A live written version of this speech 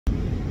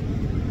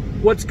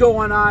What's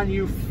going on,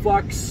 you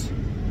fucks?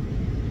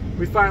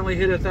 We finally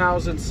hit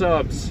 1,000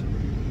 subs,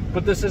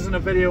 but this isn't a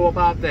video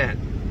about that.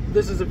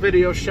 This is a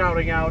video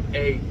shouting out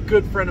a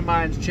good friend of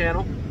mine's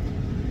channel,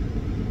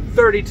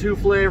 32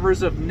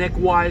 flavors of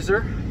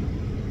Nickweiser.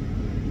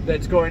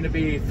 That's going to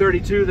be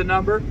 32 the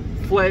number,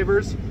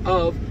 flavors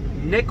of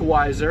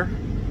Nickweiser,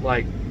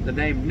 like the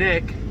name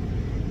Nick,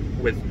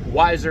 with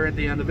Weiser at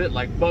the end of it,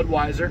 like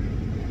Budweiser.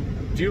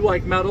 Do you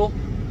like metal?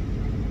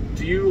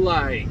 Do you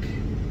like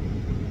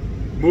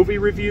movie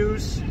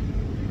reviews?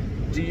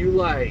 Do you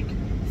like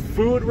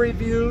food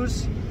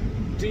reviews?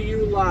 Do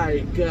you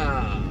like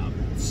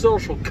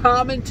social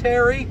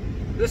commentary?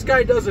 This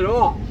guy does it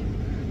all.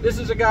 This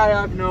is a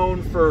guy I've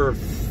known for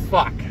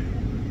fucking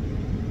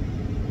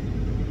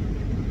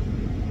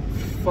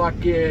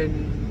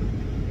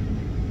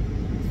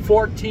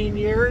 14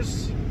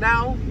 years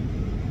now.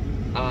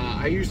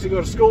 I used to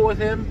go to school with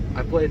him.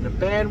 I played in a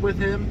band with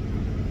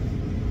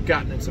him.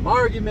 Gotten in some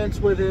arguments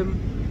with him.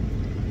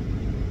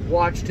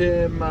 Watched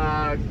him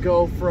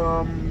go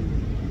from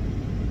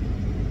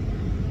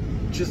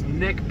just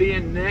Nick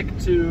being Nick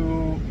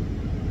to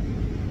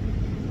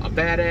a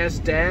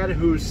badass dad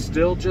who's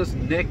still just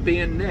Nick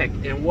being Nick.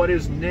 And what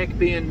is Nick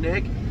being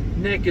Nick?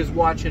 Nick is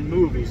watching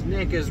movies.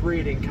 Nick is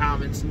reading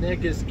comics.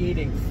 Nick is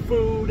eating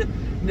food.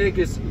 Nick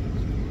is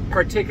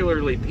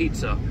particularly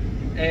pizza.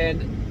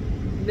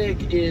 And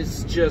Nick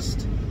is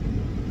just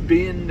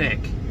being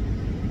Nick.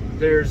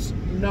 There's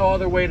no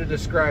other way to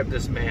describe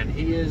this man.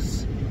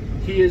 He's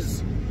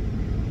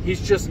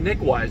just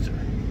Nickweiser.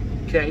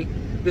 Okay?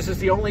 This is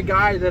the only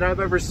guy that I've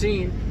ever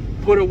seen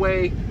put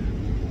away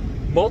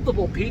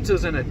multiple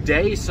pizzas in a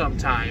day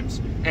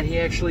sometimes, and he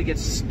actually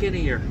gets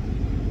skinnier.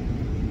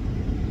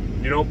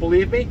 You don't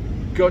believe me?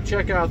 Go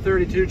check out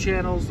 32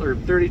 channels, or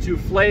 32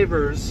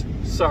 flavors,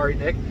 sorry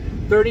Nick,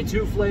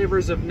 32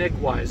 flavors of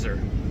Nickweiser.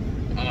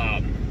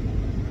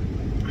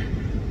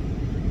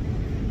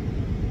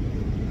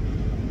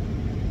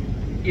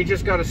 You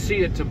just got to see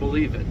it to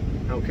believe it,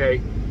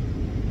 okay?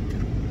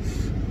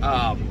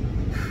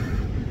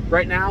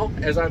 Right now,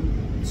 as I'm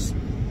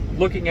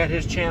looking at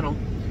his channel,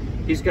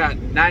 he's got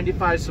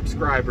 95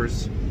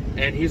 subscribers,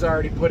 and he's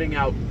already putting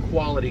out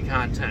quality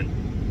content.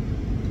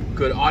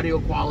 Good audio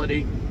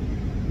quality,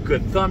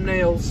 good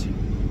thumbnails.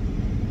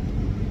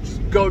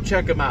 Just go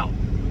check him out,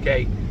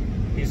 okay?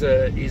 He's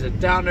a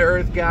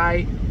down-to-earth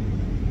guy.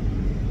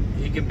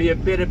 He can be a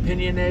bit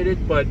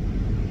opinionated, but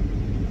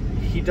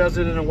he does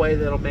it in a way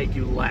that'll make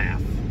you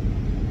laugh.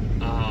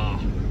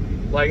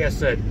 Like I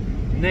said,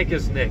 Nick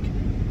is Nick.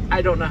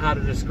 I don't know how to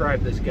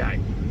describe this guy.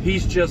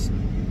 He's just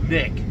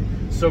Nick.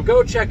 So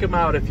go check him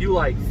out if you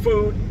like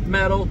food,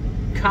 metal,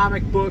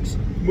 comic books,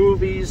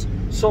 movies,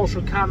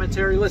 social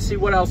commentary. Let's see,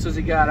 what else has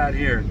he got on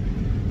here?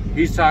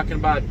 He's talking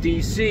about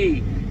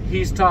DC.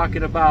 He's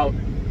talking about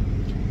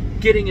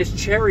getting his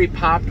cherry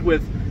popped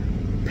with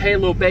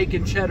Palo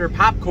Bacon Cheddar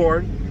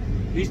popcorn.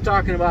 He's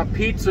talking about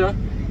pizza.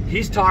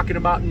 He's talking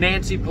about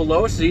Nancy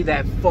Pelosi,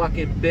 that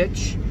fucking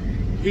bitch.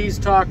 He's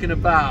talking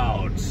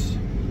about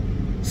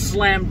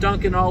slam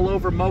dunking all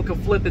over mocha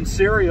flipping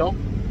cereal.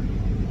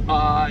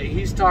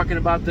 He's talking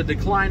about the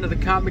decline of the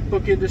comic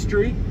book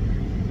industry.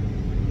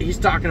 He's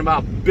talking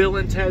about Bill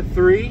and Ted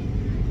 3.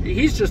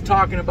 He's just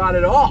talking about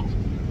it all.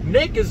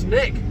 Nick is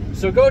Nick.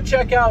 So go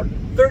check out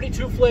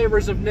 32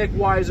 flavors of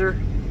Nickweiser.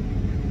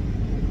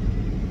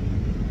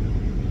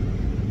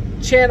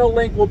 Channel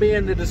link will be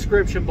in the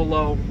description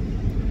below.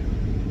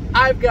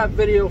 I've got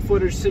video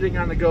footage sitting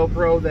on the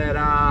GoPro that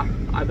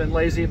I've been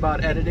lazy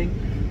about editing,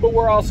 but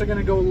we're also going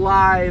to go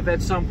live at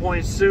some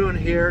point soon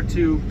here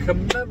to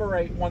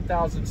commemorate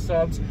 1,000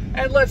 subs,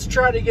 and let's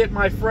try to get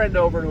my friend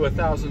over to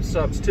 1,000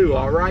 subs too,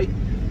 alright?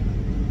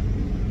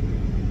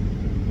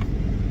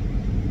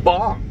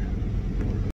 Bong!